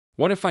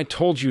What if I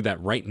told you that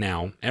right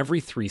now,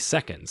 every 3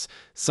 seconds,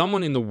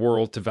 someone in the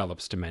world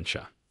develops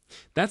dementia?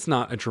 That's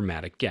not a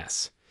dramatic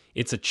guess.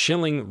 It's a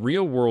chilling,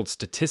 real-world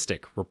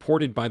statistic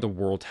reported by the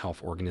World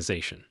Health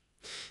Organization.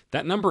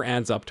 That number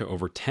adds up to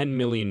over 10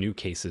 million new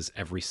cases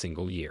every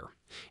single year,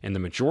 and the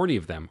majority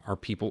of them are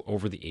people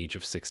over the age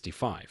of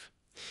 65.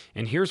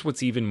 And here's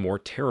what's even more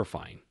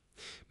terrifying.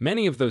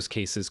 Many of those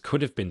cases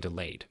could have been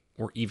delayed,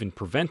 or even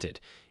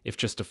prevented, if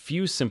just a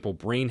few simple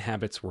brain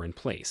habits were in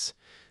place.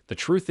 The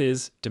truth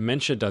is,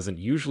 dementia doesn't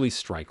usually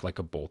strike like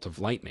a bolt of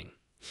lightning.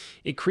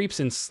 It creeps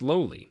in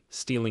slowly,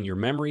 stealing your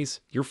memories,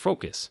 your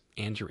focus,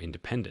 and your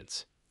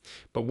independence.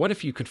 But what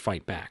if you could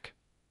fight back?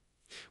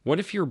 What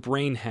if your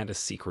brain had a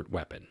secret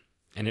weapon,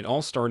 and it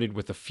all started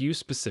with a few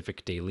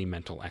specific daily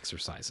mental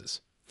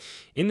exercises?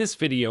 In this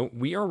video,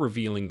 we are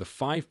revealing the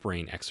 5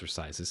 brain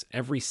exercises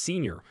every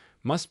senior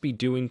must be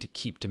doing to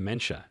keep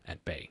dementia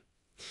at bay.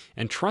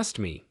 And trust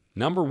me,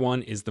 number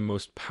 1 is the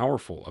most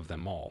powerful of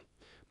them all,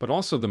 but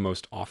also the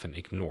most often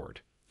ignored.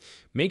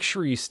 Make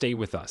sure you stay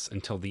with us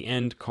until the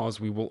end, cause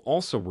we will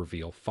also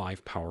reveal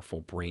 5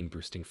 powerful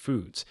brain-boosting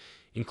foods,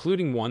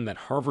 including one that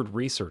Harvard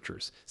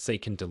researchers say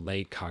can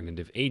delay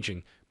cognitive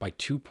aging by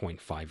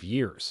 2.5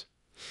 years.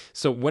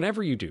 So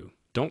whatever you do,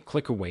 don't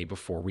click away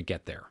before we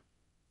get there.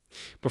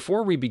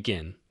 Before we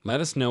begin, let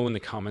us know in the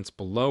comments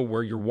below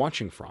where you're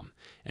watching from,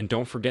 and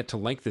don't forget to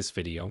like this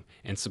video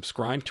and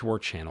subscribe to our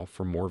channel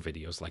for more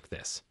videos like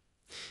this.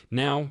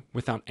 Now,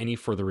 without any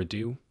further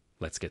ado,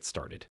 let's get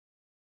started.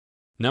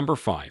 Number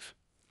 5.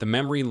 The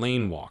memory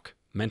lane walk,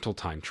 mental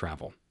time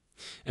travel.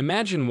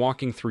 Imagine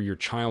walking through your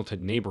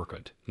childhood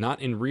neighborhood, not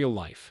in real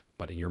life,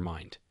 but in your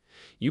mind.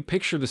 You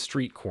picture the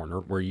street corner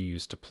where you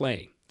used to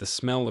play, the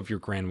smell of your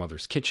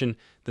grandmother's kitchen,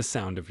 the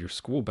sound of your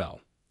school bell.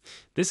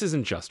 This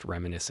isn't just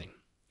reminiscing.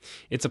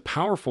 It's a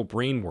powerful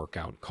brain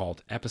workout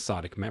called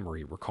episodic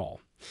memory recall.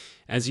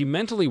 As you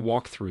mentally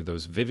walk through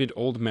those vivid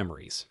old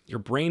memories, your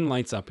brain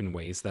lights up in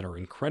ways that are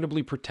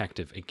incredibly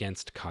protective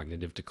against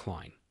cognitive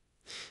decline.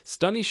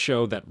 Studies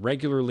show that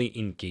regularly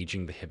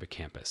engaging the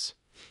hippocampus,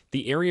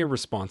 the area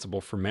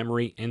responsible for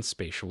memory and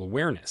spatial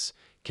awareness,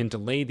 can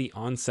delay the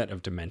onset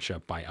of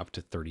dementia by up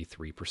to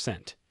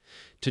 33%.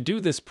 To do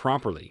this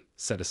properly,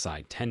 set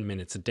aside 10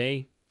 minutes a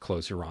day,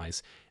 close your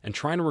eyes, and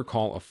try to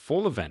recall a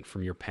full event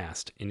from your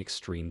past in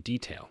extreme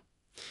detail.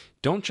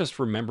 Don't just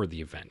remember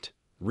the event,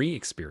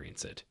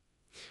 re-experience it.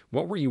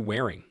 What were you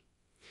wearing?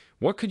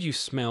 What could you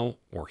smell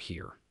or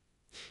hear?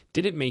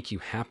 Did it make you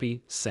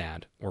happy,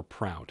 sad, or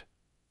proud?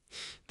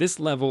 This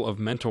level of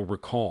mental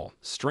recall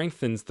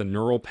strengthens the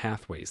neural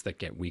pathways that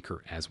get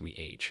weaker as we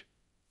age.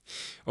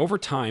 Over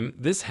time,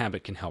 this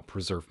habit can help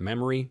preserve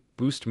memory,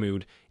 boost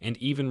mood, and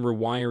even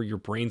rewire your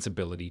brain's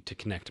ability to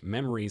connect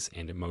memories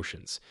and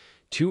emotions,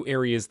 2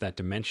 areas that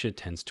dementia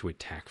tends to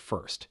attack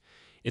first.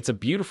 It's a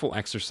beautiful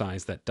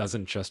exercise that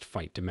doesn't just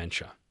fight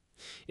dementia.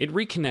 It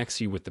reconnects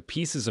you with the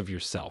pieces of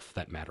yourself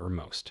that matter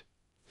most.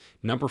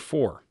 Number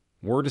 4.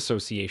 Word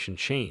association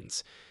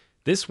chains.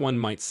 This one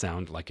might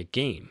sound like a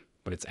game,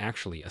 but it's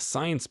actually a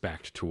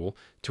science-backed tool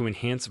to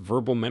enhance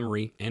verbal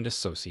memory and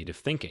associative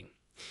thinking.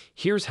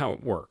 Here's how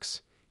it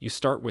works. You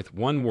start with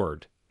one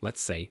word,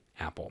 let's say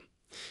apple.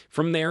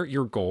 From there,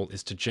 your goal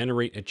is to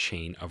generate a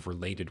chain of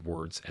related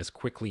words as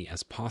quickly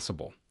as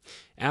possible.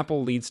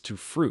 Apple leads to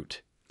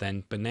fruit,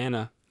 then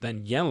banana,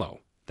 then yellow,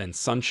 then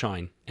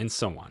sunshine, and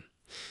so on.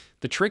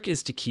 The trick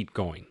is to keep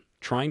going,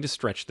 trying to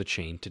stretch the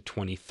chain to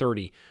 20,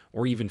 30,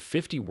 or even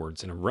 50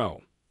 words in a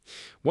row.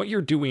 What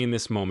you're doing in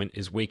this moment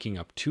is waking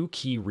up 2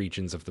 key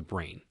regions of the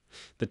brain,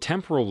 the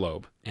temporal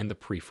lobe and the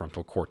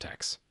prefrontal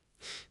cortex.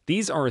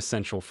 These are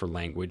essential for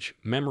language,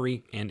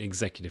 memory, and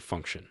executive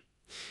function.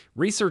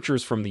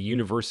 Researchers from the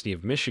University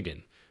of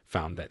Michigan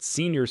found that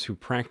seniors who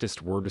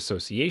practiced word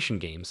association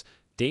games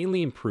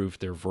daily improved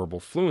their verbal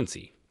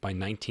fluency by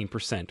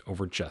 19%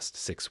 over just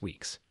 6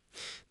 weeks.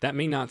 That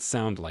may not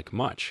sound like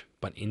much,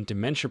 but in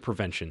dementia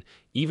prevention,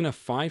 even a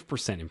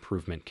 5%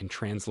 improvement can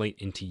translate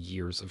into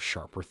years of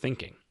sharper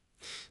thinking.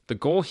 The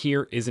goal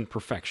here isn't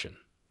perfection,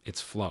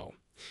 it's flow.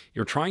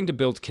 You're trying to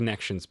build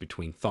connections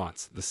between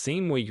thoughts the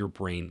same way your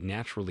brain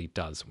naturally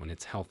does when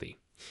it's healthy.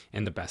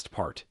 And the best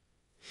part,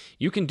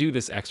 you can do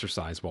this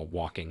exercise while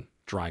walking,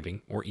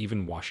 driving, or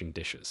even washing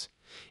dishes.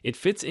 It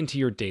fits into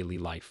your daily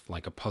life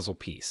like a puzzle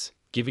piece,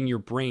 giving your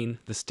brain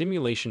the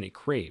stimulation it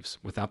craves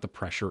without the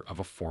pressure of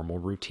a formal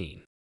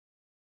routine.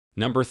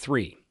 Number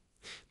 3.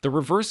 The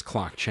reverse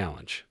clock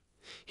challenge.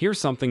 Here's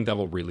something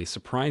that'll really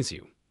surprise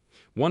you.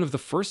 One of the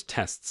first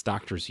tests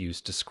doctors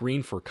use to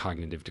screen for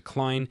cognitive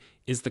decline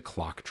is the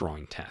clock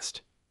drawing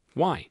test.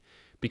 Why?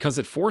 Because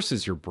it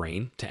forces your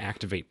brain to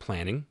activate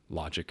planning,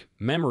 logic,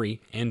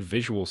 memory, and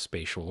visual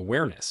spatial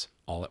awareness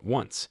all at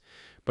once.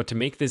 But to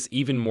make this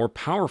even more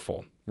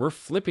powerful, we're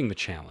flipping the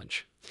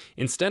challenge.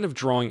 Instead of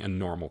drawing a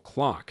normal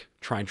clock,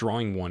 try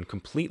drawing one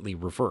completely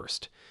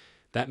reversed.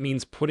 That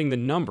means putting the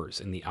numbers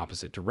in the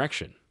opposite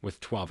direction, with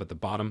 12 at the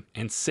bottom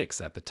and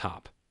 6 at the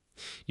top.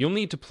 You'll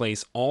need to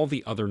place all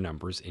the other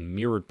numbers in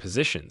mirrored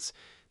positions,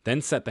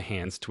 then set the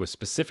hands to a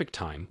specific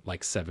time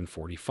like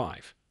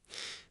 7:45.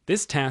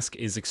 This task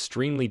is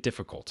extremely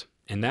difficult,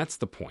 and that's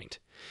the point.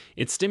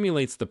 It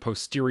stimulates the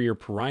posterior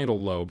parietal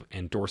lobe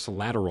and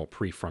dorsolateral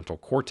prefrontal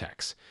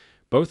cortex,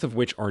 both of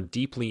which are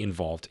deeply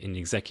involved in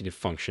executive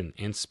function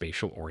and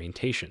spatial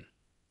orientation.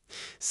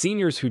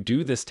 Seniors who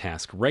do this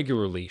task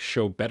regularly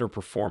show better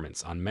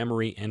performance on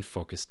memory and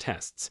focus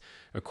tests,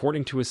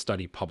 according to a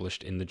study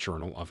published in the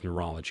Journal of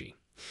Neurology.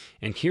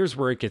 And here's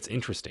where it gets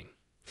interesting.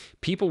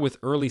 People with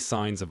early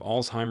signs of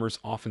Alzheimer's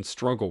often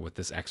struggle with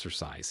this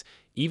exercise,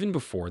 even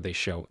before they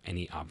show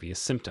any obvious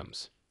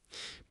symptoms.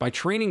 By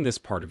training this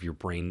part of your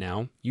brain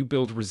now, you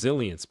build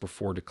resilience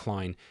before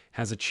decline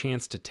has a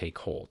chance to take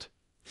hold.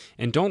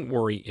 And don't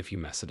worry if you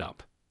mess it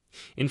up.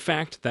 In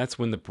fact, that's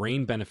when the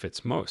brain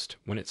benefits most,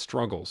 when it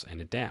struggles and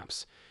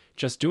adapts.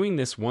 Just doing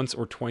this once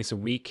or twice a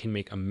week can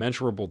make a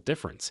measurable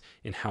difference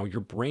in how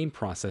your brain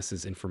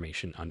processes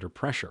information under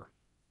pressure.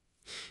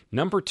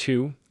 Number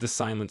 2, the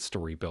silent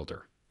story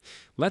builder.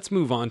 Let's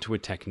move on to a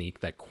technique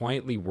that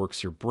quietly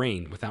works your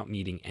brain without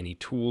needing any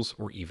tools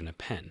or even a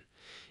pen.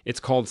 It's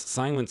called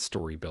silent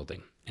story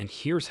building, and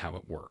here's how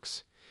it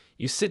works.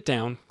 You sit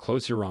down,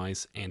 close your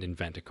eyes, and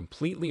invent a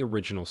completely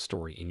original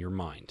story in your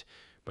mind,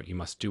 but you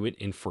must do it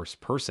in first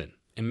person,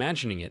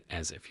 imagining it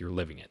as if you're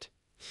living it.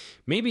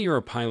 Maybe you're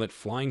a pilot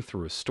flying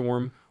through a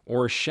storm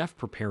or a chef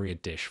preparing a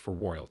dish for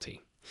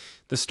royalty.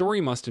 The story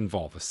must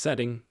involve a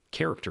setting,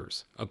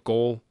 characters, a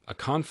goal, a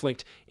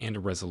conflict, and a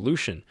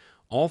resolution,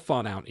 all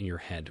thought out in your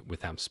head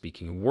without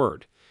speaking a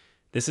word.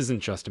 This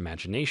isn't just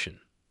imagination.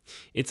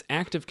 It's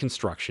active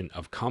construction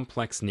of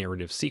complex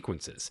narrative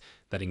sequences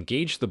that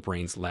engage the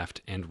brain's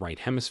left and right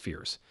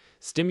hemispheres,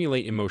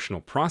 stimulate emotional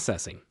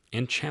processing,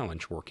 and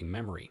challenge working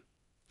memory.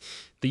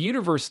 The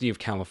University of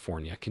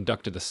California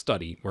conducted a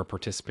study where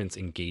participants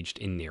engaged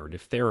in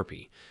narrative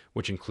therapy,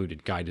 which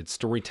included guided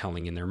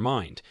storytelling in their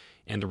mind,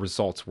 and the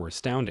results were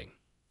astounding.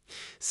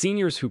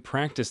 Seniors who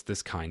practiced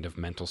this kind of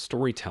mental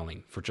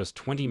storytelling for just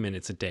 20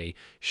 minutes a day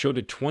showed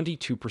a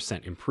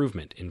 22%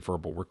 improvement in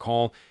verbal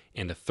recall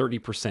and a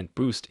 30%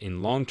 boost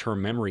in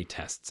long-term memory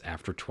tests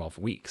after 12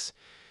 weeks.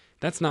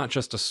 That's not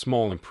just a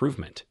small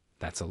improvement,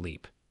 that's a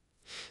leap.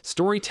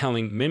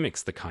 Storytelling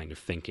mimics the kind of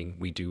thinking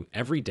we do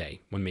every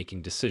day when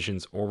making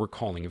decisions or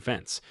recalling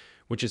events,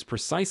 which is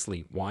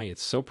precisely why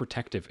it's so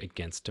protective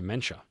against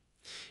dementia.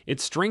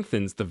 It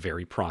strengthens the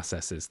very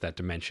processes that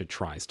dementia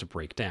tries to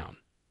break down.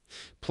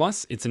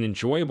 Plus, it's an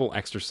enjoyable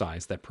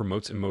exercise that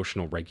promotes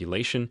emotional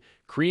regulation,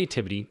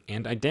 creativity,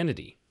 and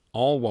identity,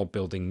 all while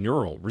building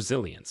neural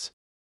resilience.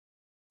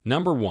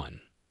 Number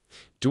 1.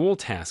 Dual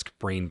task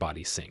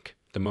brain-body sync,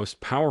 the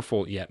most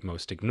powerful yet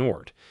most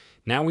ignored.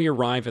 Now we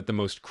arrive at the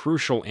most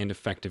crucial and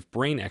effective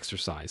brain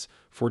exercise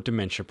for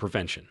dementia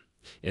prevention.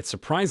 It's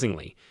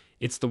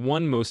the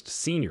one most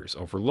seniors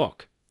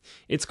overlook.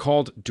 It's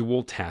called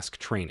dual task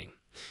training.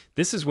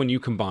 This is when you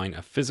combine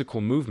a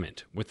physical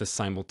movement with a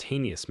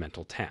simultaneous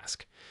mental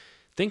task.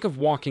 Think of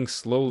walking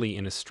slowly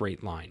in a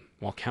straight line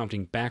while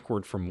counting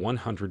backward from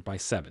 100 by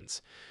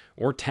sevens,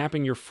 or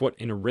tapping your foot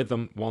in a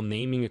rhythm while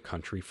naming a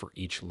country for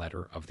each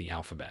letter of the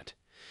alphabet.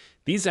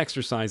 These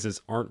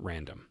exercises aren't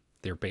random.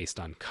 They're based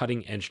on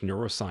cutting-edge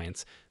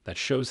neuroscience that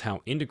shows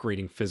how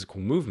integrating physical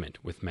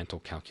movement with mental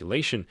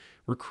calculation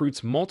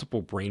recruits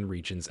multiple brain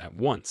regions at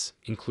once,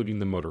 including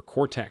the motor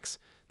cortex,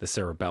 the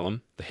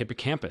cerebellum, the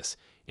hippocampus,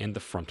 and the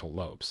frontal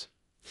lobes.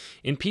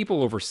 In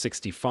people over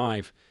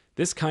 65,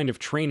 this kind of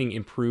training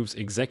improves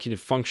executive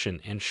function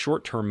and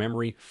short-term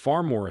memory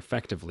far more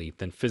effectively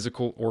than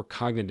physical or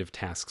cognitive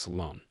tasks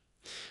alone.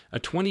 A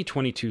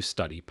 2022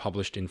 study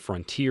published in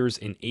Frontiers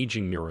in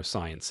Aging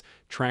Neuroscience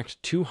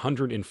tracked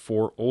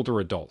 204 older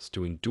adults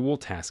doing dual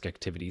task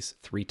activities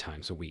 3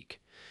 times a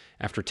week.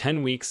 After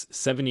 10 weeks,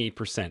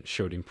 78%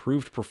 showed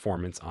improved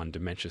performance on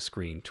dementia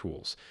screening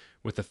tools,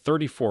 with a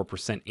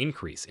 34%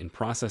 increase in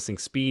processing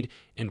speed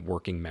and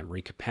working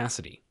memory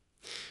capacity.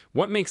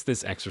 What makes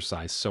this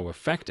exercise so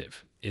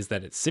effective is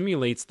that it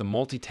simulates the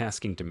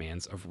multitasking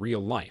demands of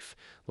real life,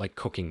 like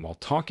cooking while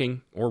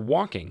talking or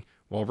walking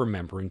while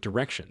remembering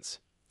directions.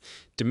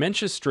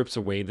 Dementia strips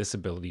away this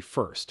ability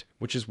first,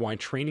 which is why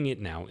training it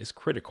now is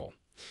critical.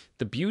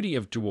 The beauty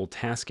of dual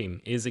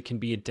tasking is it can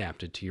be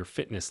adapted to your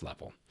fitness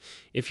level.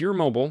 If you're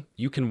mobile,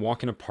 you can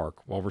walk in a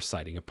park while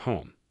reciting a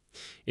poem.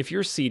 If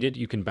you're seated,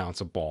 you can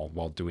bounce a ball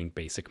while doing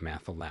basic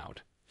math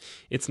aloud.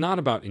 It's not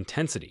about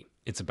intensity,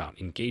 it's about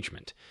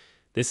engagement.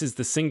 This is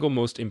the single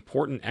most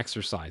important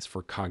exercise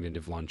for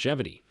cognitive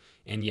longevity,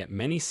 and yet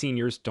many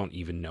seniors don't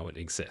even know it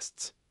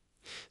exists.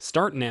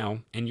 Start now,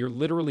 and you're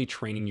literally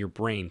training your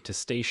brain to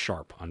stay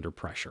sharp under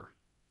pressure.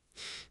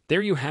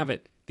 There you have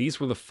it. These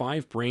were the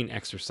 5 brain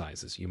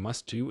exercises you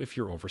must do if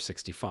you're over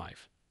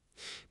 65.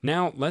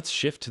 Now, let's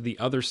shift to the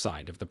other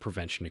side of the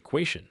prevention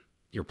equation,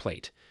 your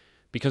plate,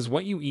 because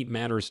what you eat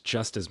matters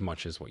just as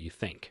much as what you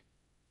think.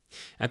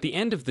 At the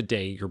end of the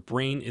day, your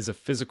brain is a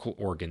physical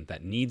organ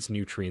that needs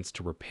nutrients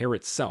to repair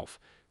itself,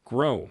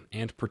 grow,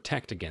 and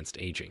protect against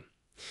aging.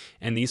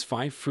 And these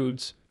 5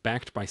 foods,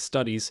 backed by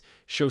studies,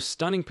 show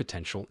stunning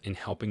potential in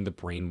helping the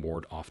brain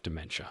ward off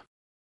dementia.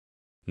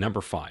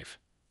 Number 5.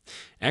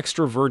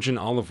 Extra virgin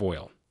olive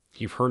oil,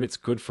 You've heard it's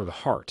good for the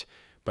heart,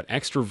 but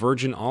extra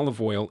virgin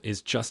olive oil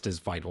is just as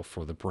vital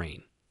for the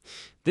brain.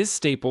 This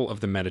staple of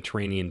the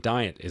Mediterranean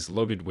diet is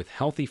loaded with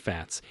healthy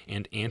fats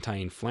and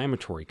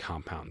anti-inflammatory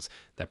compounds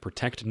that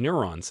protect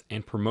neurons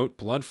and promote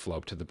blood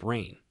flow to the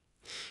brain.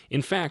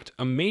 In fact,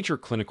 a major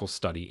clinical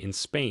study in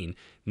Spain,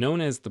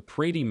 known as the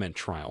Prediment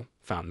trial,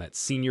 found that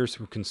seniors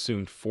who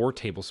consumed 4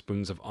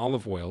 tablespoons of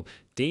olive oil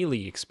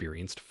daily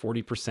experienced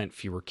 40%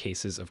 fewer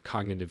cases of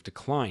cognitive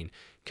decline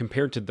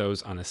compared to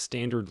those on a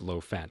standard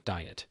low-fat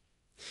diet.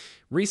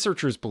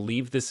 Researchers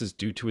believe this is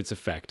due to its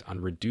effect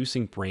on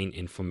reducing brain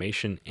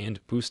inflammation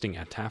and boosting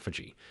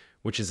autophagy,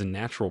 which is a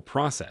natural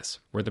process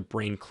where the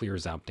brain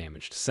clears out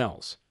damaged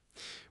cells.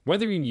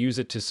 Whether you use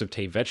it to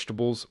saute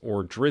vegetables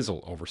or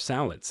drizzle over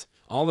salads,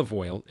 olive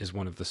oil is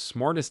one of the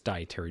smartest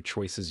dietary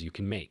choices you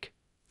can make.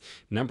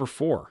 Number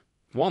 4.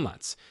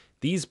 Walnuts.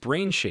 These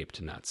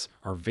brain-shaped nuts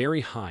are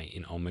very high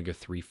in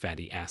omega-3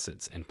 fatty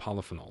acids and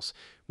polyphenols,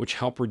 which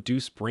help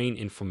reduce brain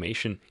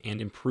inflammation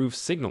and improve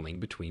signaling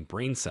between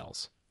brain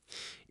cells.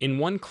 In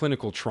one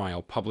clinical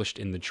trial published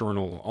in the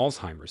Journal of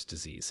Alzheimer's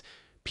Disease,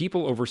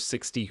 people over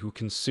 60 who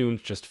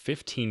consumed just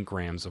 15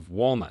 grams of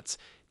walnuts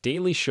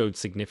daily showed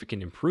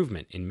significant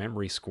improvement in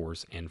memory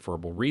scores and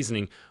verbal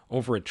reasoning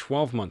over a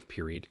 12-month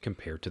period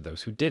compared to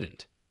those who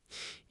didn't.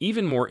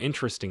 Even more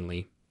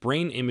interestingly,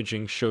 brain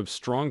imaging showed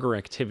stronger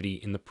activity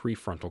in the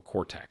prefrontal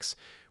cortex,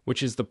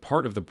 which is the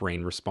part of the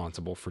brain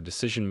responsible for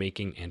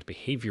decision-making and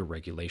behavior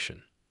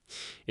regulation.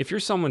 If you're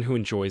someone who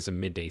enjoys a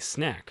midday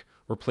snack,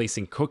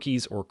 replacing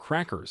cookies or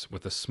crackers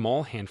with a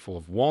small handful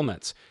of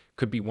walnuts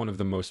could be one of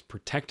the most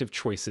protective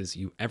choices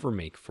you ever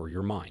make for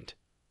your mind.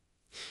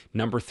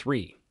 Number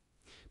 3.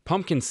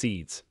 Pumpkin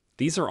seeds.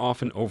 These are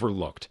often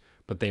overlooked,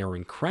 but they are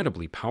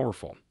incredibly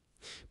powerful.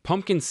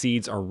 Pumpkin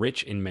seeds are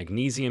rich in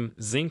magnesium,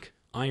 zinc,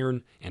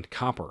 iron, and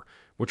copper,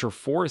 which are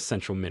 4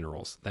 essential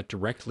minerals that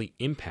directly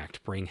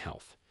impact brain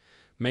health.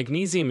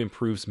 Magnesium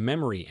improves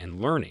memory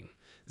and learning.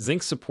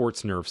 Zinc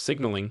supports nerve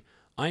signaling.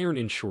 Iron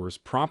ensures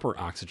proper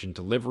oxygen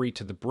delivery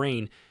to the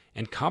brain,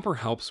 and copper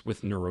helps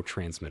with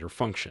neurotransmitter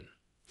function.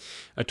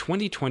 A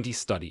 2020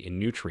 study in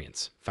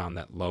Nutrients found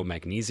that low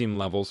magnesium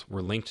levels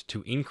were linked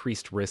to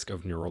increased risk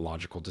of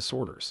neurological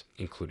disorders,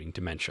 including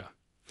dementia.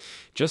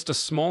 Just a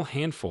small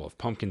handful of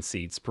pumpkin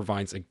seeds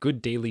provides a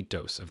good daily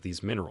dose of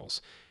these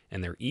minerals,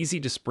 and they're easy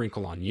to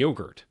sprinkle on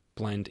yogurt,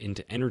 blend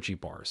into energy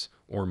bars,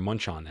 or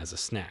munch on as a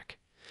snack.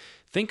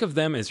 Think of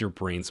them as your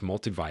brain's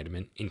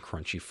multivitamin in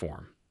crunchy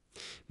form.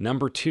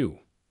 Number 2.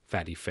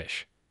 Fatty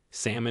fish.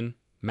 Salmon,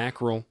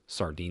 mackerel,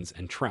 sardines,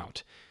 and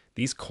trout.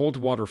 These cold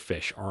water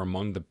fish are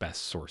among the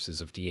best sources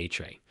of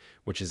DHA,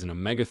 which is an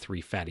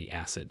omega-3 fatty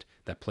acid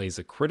that plays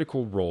a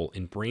critical role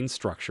in brain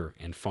structure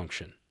and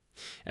function.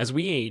 As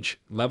we age,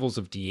 levels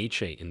of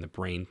DHA in the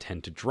brain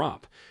tend to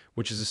drop,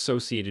 which is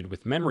associated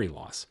with memory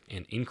loss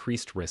and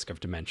increased risk of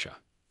dementia.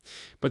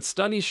 But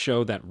studies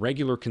show that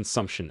regular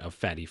consumption of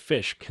fatty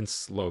fish can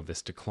slow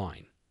this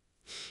decline.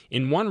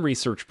 In one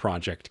research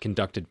project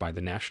conducted by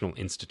the National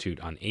Institute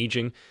on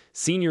Aging,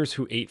 seniors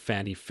who ate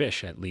fatty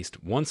fish at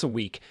least once a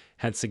week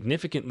had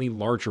significantly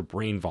larger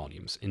brain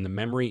volumes in the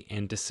memory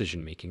and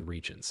decision-making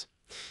regions.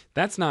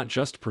 That's not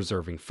just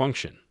preserving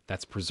function,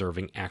 that's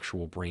preserving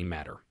actual brain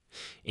matter.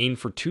 Aim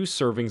for 2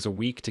 servings a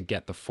week to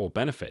get the full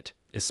benefit,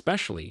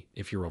 especially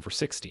if you're over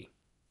 60.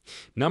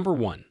 Number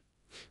 1.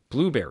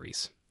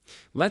 Blueberries.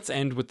 Let's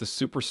end with the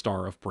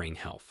superstar of brain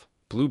health,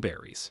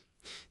 blueberries.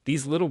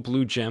 These little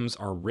blue gems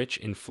are rich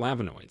in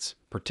flavonoids,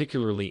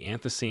 particularly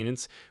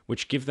anthocyanins,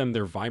 which give them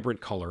their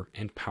vibrant color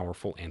and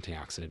powerful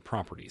antioxidant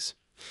properties.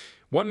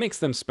 What makes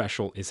them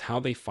special is how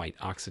they fight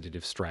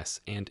oxidative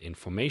stress and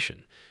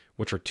inflammation,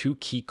 which are 2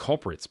 key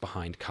culprits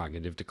behind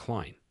cognitive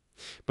decline.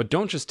 But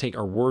don't just take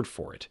our word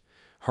for it.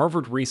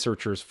 Harvard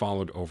researchers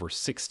followed over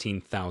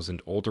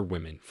 16,000 older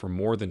women for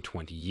more than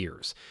 20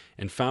 years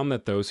and found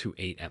that those who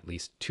ate at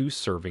least 2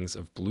 servings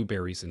of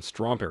blueberries and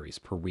strawberries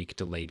per week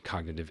delayed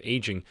cognitive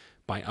aging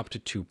by up to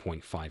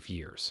 2.5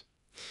 years.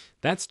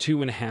 That's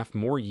 2.5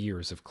 more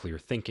years of clear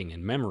thinking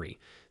and memory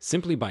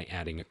simply by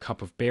adding a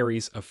cup of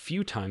berries a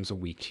few times a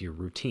week to your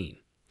routine.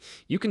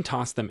 You can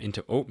toss them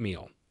into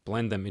oatmeal,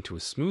 blend them into a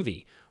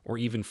smoothie, or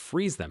even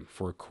freeze them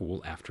for a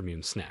cool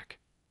afternoon snack.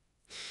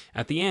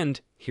 At the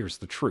end, here's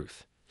the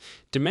truth.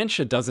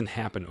 Dementia doesn't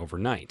happen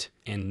overnight,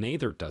 and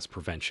neither does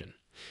prevention.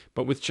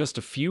 But with just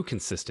a few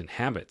consistent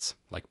habits,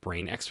 like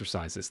brain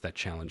exercises that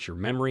challenge your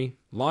memory,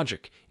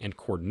 logic, and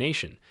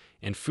coordination,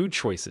 and food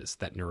choices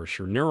that nourish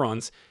your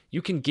neurons,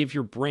 you can give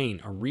your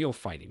brain a real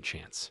fighting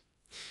chance.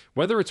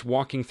 Whether it's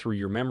walking through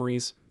your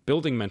memories,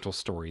 building mental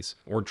stories,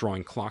 or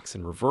drawing clocks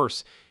in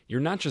reverse, you're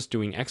not just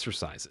doing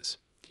exercises.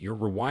 You're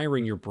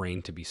rewiring your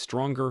brain to be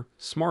stronger,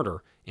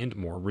 smarter, and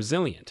more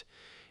resilient.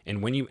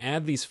 And when you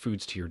add these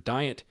foods to your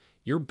diet,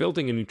 you're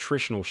building a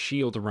nutritional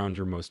shield around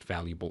your most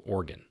valuable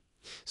organ.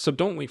 So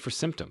don't wait for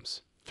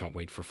symptoms. Don't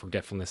wait for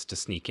forgetfulness to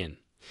sneak in.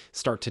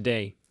 Start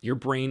today. Your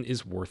brain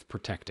is worth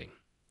protecting.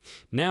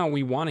 Now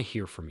we want to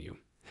hear from you.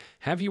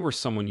 Have you or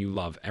someone you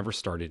love ever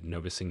started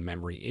noticing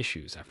memory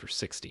issues after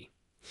 60?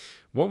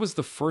 What was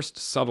the first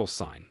subtle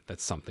sign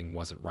that something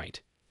wasn't right?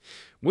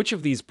 Which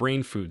of these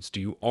brain foods do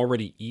you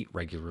already eat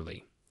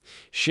regularly?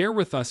 Share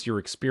with us your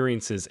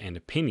experiences and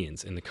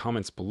opinions in the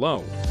comments below.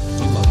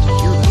 We'd love to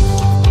hear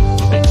them.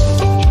 Thanks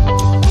for watching.